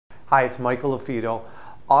Hi, it's Michael LaFido,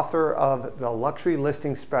 author of the Luxury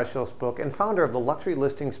Listing Specialist book and founder of the Luxury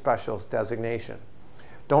Listing Specialist designation.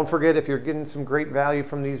 Don't forget, if you're getting some great value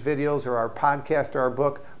from these videos or our podcast or our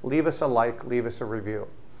book, leave us a like, leave us a review.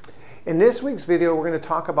 In this week's video, we're going to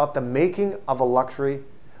talk about the making of a luxury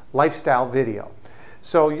lifestyle video.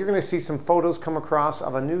 So you're going to see some photos come across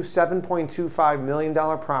of a new $7.25 million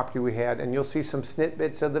property we had, and you'll see some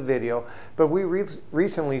snippets of the video. But we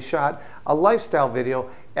recently shot a lifestyle video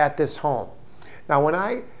at this home. Now, when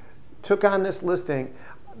I took on this listing,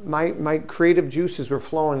 my creative juices were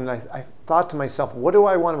flowing, and I thought to myself, what do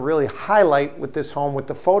I want to really highlight with this home, with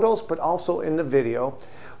the photos, but also in the video?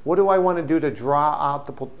 What do I want to do to draw out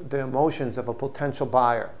the emotions of a potential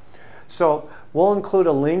buyer? So we'll include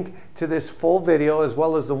a link to this full video as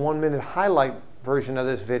well as the 1-minute highlight version of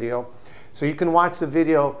this video, so you can watch the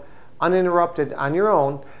video uninterrupted on your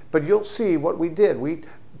own, but you'll see what we did. We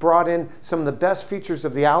brought in some of the best features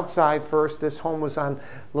of the outside first. This home was on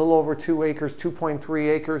a little over 2 acres, 2.3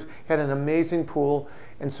 acres, had an amazing pool,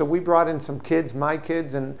 and so we brought in some kids, my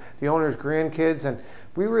kids and the owner's grandkids, and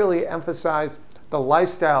we really emphasized the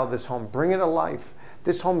lifestyle of this home, bring it to life.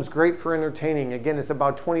 This home is great for entertaining. Again, it's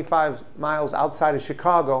about 25 miles outside of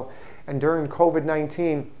Chicago, and during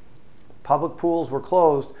COVID-19, public pools were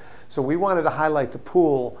closed, so we wanted to highlight the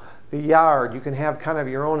pool, the yard. You can have kind of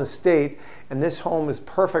your own estate, and this home is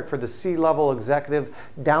perfect for the C-level executive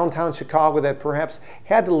downtown Chicago that perhaps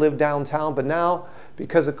had to live downtown, but now,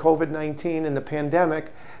 because of COVID-19 and the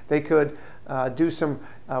pandemic, they could do some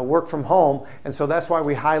work from home, and so that's why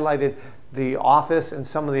we highlighted the office and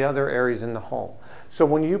some of the other areas in the home. So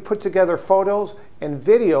when you put together photos and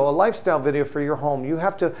video, a lifestyle video for your home, you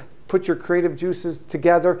have to put your creative juices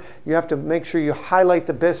together. You have to make sure you highlight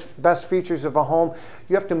the best features of a home.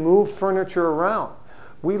 You have to move furniture around.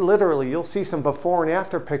 We literally, you'll see some before and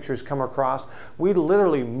after pictures come across. We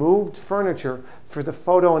literally moved furniture for the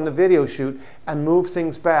photo and the video shoot and moved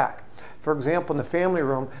things back. For example, in the family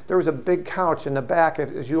room, there was a big couch in the back.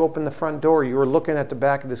 As you opened the front door, you were looking at the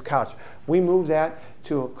back of this couch. We moved that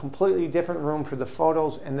to a completely different room for the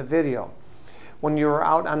photos and the video. When you were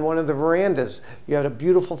out on one of the verandas, you had a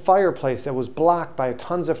beautiful fireplace that was blocked by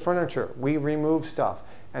tons of furniture. We removed stuff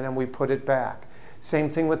and then we put it back. Same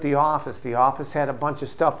thing with the office. The office had a bunch of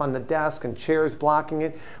stuff on the desk and chairs blocking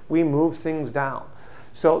it. We moved things down.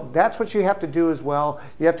 So that's what you have to do as well.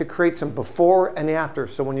 You have to create some before and after.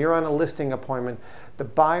 So when you're on a listing appointment,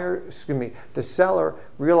 the seller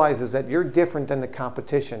realizes that you're different than the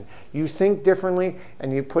competition. You think differently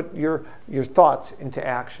and you put your thoughts into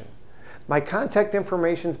action. My contact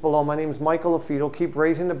information is below. My name is Michael LaFido. Keep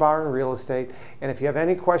raising the bar in real estate. And if you have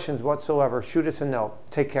any questions whatsoever, shoot us a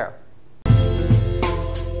note. Take care.